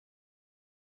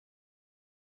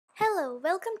Hello,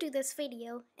 welcome to this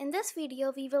video. In this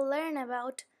video, we will learn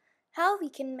about how we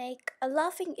can make a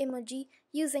laughing emoji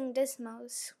using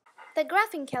desmos. The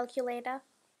graphing calculator.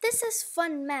 This is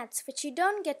fun maths which you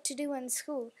don't get to do in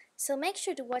school, so make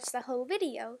sure to watch the whole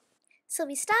video. So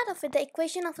we start off with the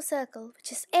equation of a circle,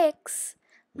 which is x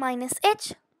minus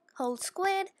h whole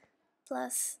squared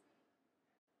plus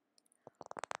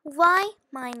y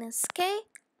minus k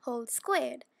whole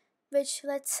squared, which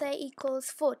let's say equals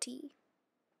 40.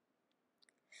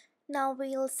 Now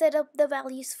we'll set up the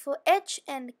values for h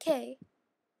and k.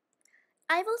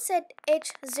 I will set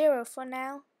h 0 for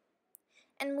now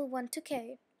and move on to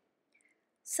k.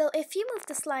 So if you move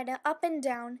the slider up and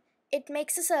down, it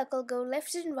makes the circle go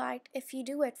left and right if you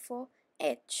do it for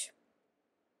h.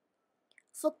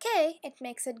 For k, it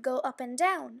makes it go up and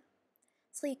down.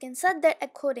 So you can set that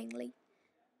accordingly.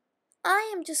 I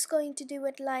am just going to do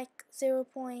it like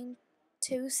 0.2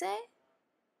 say.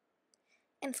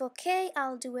 And for k,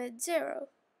 I'll do it 0.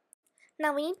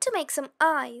 Now we need to make some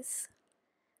eyes.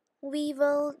 We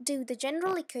will do the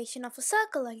general equation of a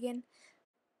circle again.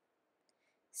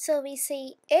 So we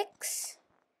say x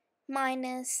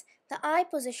minus the eye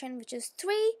position, which is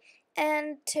 3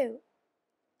 and 2.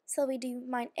 So we do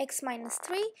x minus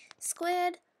 3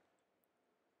 squared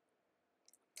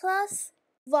plus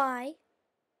y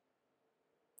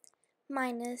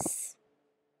minus,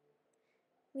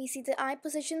 we see the eye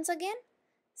positions again.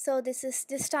 So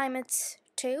this time it's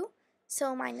 2.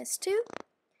 So minus 2.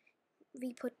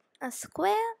 We put a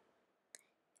square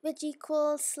which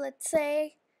equals, let's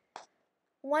say,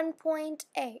 1.8.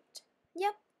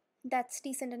 Yep, that's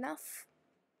decent enough.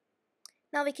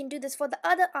 Now we can do this for the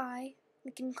other eye.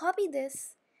 We can copy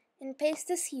this and paste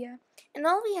this here, and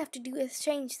all we have to do is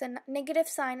change the negative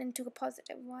sign into a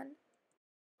positive one.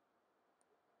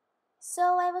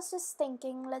 So I was just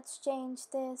thinking, let's change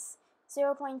this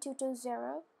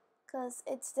 0.220 because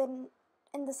it's in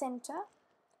the center.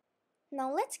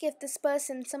 Now let's give this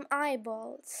person some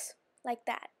eyeballs, like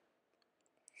that.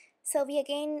 So we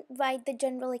again write the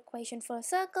general equation for a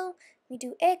circle. We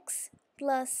do x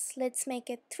plus, let's make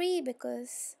it 3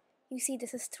 because you see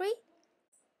this is 3,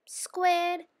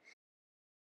 squared.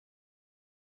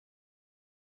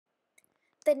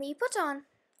 Then we put on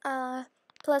a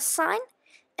plus sign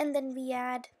and then we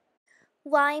add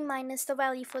y minus the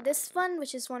value for this one,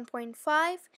 which is 1.5.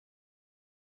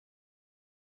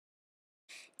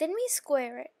 Then we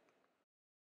square it.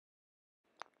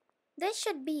 This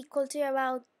should be equal to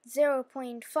about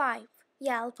 0.5.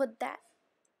 Yeah, I'll put that.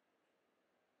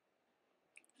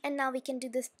 And now we can do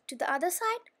this to the other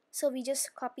side. So we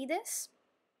just copy this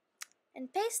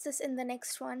and paste this in the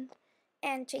next one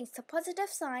and change the positive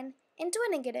sign into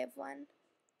a negative one.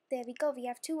 There we go, we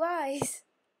have 2 eyes.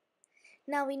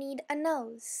 Now we need a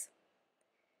nose.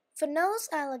 For nose,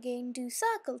 I'll again do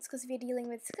circles because we're dealing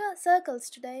with circles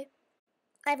today.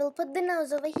 I will put the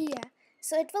nose over here.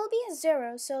 So it will be a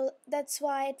 0, so that's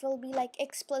why it will be like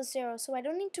x plus 0. So I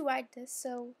don't need to write this,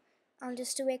 so I'll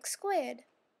just do x squared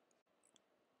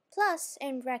plus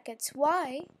in brackets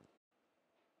y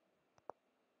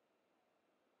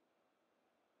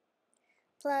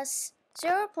plus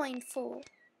 0.4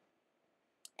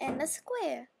 and a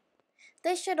square.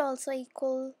 This should also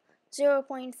equal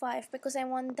 0.5 because I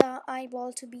want the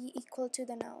eyeball to be equal to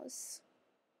the nose,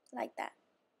 like that.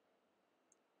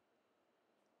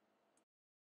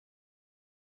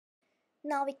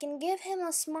 Now we can give him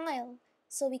a smile,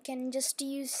 so we can just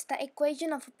use the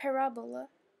equation of a parabola,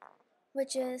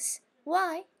 which is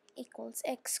y equals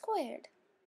x squared.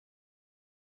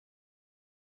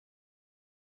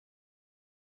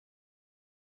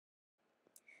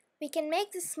 We can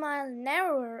make the smile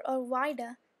narrower or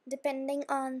wider depending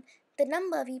on the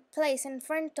number we place in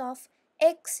front of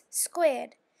x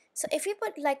squared. So if you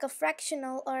put like a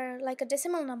fractional or like a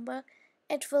decimal number,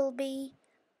 it will be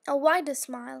a wider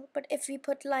smile, but if we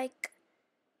put like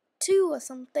 2 or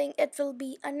something, it will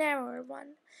be a narrower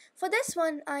one. For this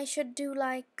one, I should do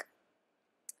like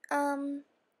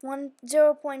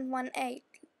 0.18.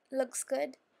 Looks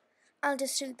good. I'll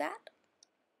just do that.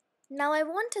 Now I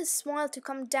want his smile to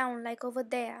come down like over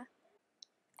there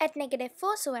at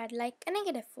 -4, so add like a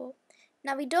 -4.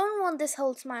 Now we don't want this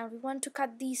whole smile, we want to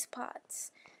cut these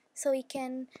parts. So we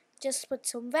can just put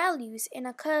some values in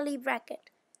a curly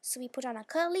bracket. So we put on a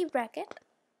curly bracket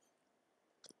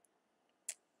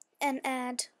and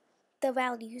add the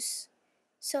values.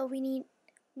 So we need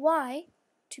y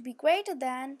to be greater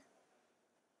than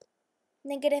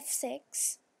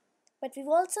 -6, but we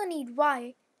also need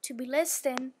y to be less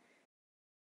than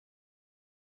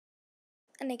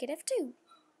a -2.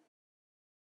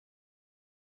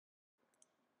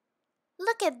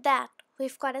 Look at that,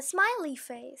 we've got a smiley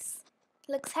face.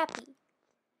 Looks happy.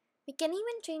 We can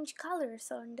even change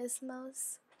colors on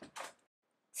desmos.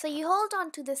 So you hold on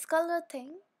to this color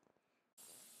thing.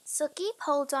 So keep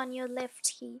hold on your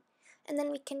left key and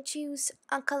then we can choose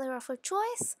a color of our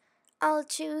choice. I'll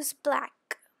choose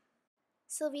black.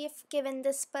 So we've given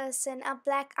this person a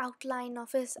black outline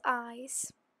of his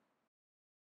eyes.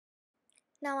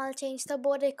 Now I'll change the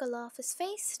border color of his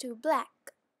face to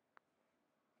black.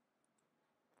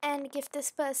 And give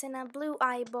this person a blue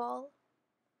eyeball.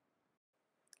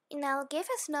 And I'll give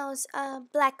his nose a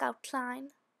black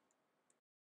outline.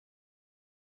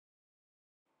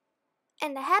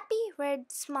 And a happy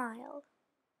red smile.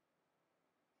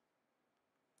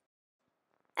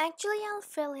 Actually, I'll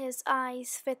fill his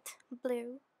eyes with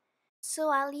blue. So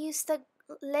I'll use the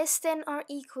less than or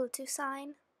equal to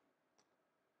sign.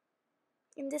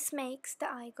 And this makes the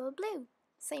eye go blue.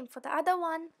 Same for the other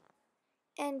one.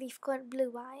 And we've got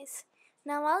blue eyes.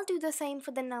 Now I'll do the same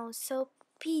for the nose. So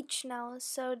peach nose.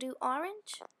 So do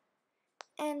orange.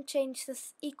 And change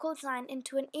this equal sign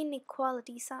into an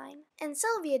inequality sign. And so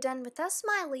we are done with our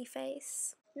smiley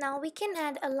face. Now we can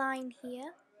add a line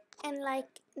here. And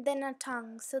then a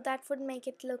tongue. So that would make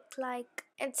it look like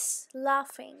it's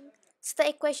laughing. So the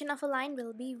equation of a line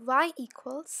will be y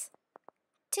equals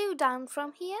 2 down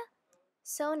from here.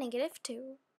 So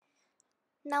 -2.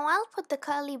 Now I'll put the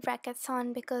curly brackets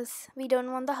on because we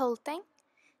don't want the whole thing.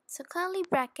 So curly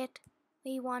bracket,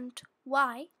 we want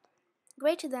y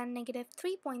greater than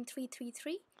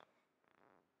 -3.333.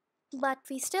 But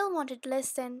we still want it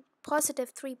less than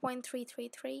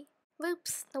 +3.333.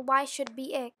 Whoops, the y should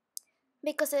be x.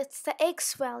 Because it's the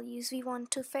x values we want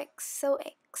to fix, so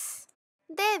x.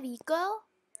 There we go.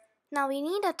 Now we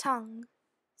need a tongue.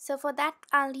 So for that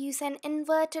I'll use an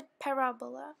inverted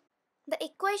parabola. The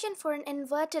equation for an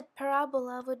inverted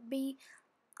parabola would be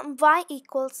y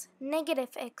equals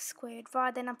 -x squared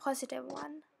rather than a positive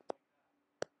one.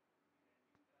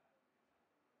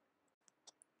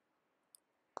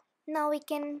 Now we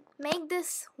can make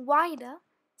this wider.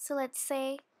 So let's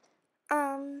say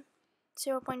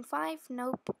 0.5,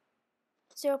 nope,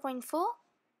 0.4.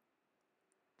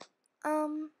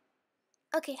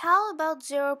 Okay, how about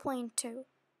 0.2?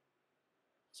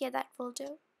 Yeah, that will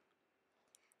do.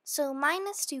 So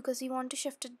 -2 because we want to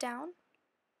shift it down.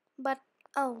 But,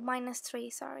 -3,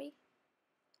 sorry.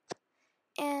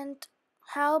 And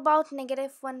how about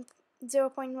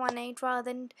 -0.18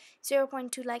 rather than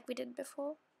 0.2 like we did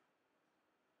before?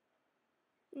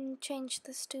 And change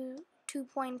this to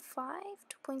 2.5,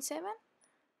 2.7.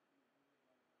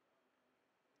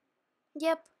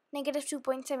 Yep,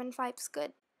 -2.75 is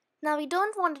good. Now we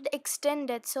don't want it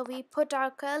extended, so we put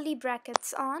our curly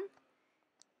brackets on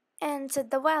and set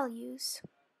the values.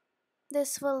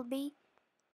 This will be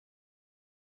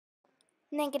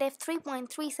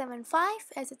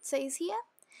 -3.375 as it says here,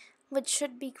 which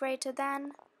should be greater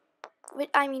than,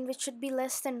 which should be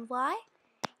less than y,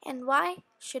 and y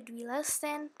should be less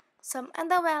than some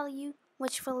other value,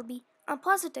 which will be a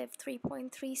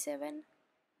 +3.37.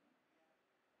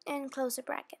 And close the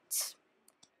brackets.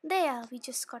 There, we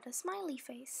just got a smiley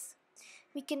face.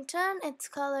 We can turn its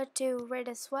color to red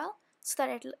as well, so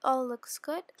that it all looks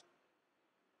good.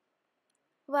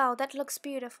 Wow, that looks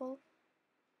beautiful.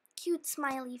 Cute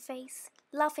smiley face,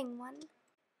 laughing one.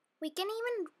 We can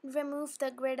even remove the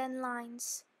grid and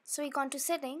lines. So we go to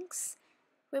settings,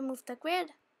 remove the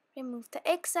grid, remove the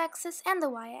x-axis and the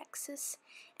y-axis,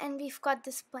 and we've got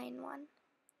this plain one.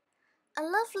 A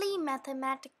lovely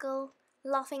mathematical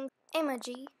laughing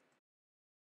emoji.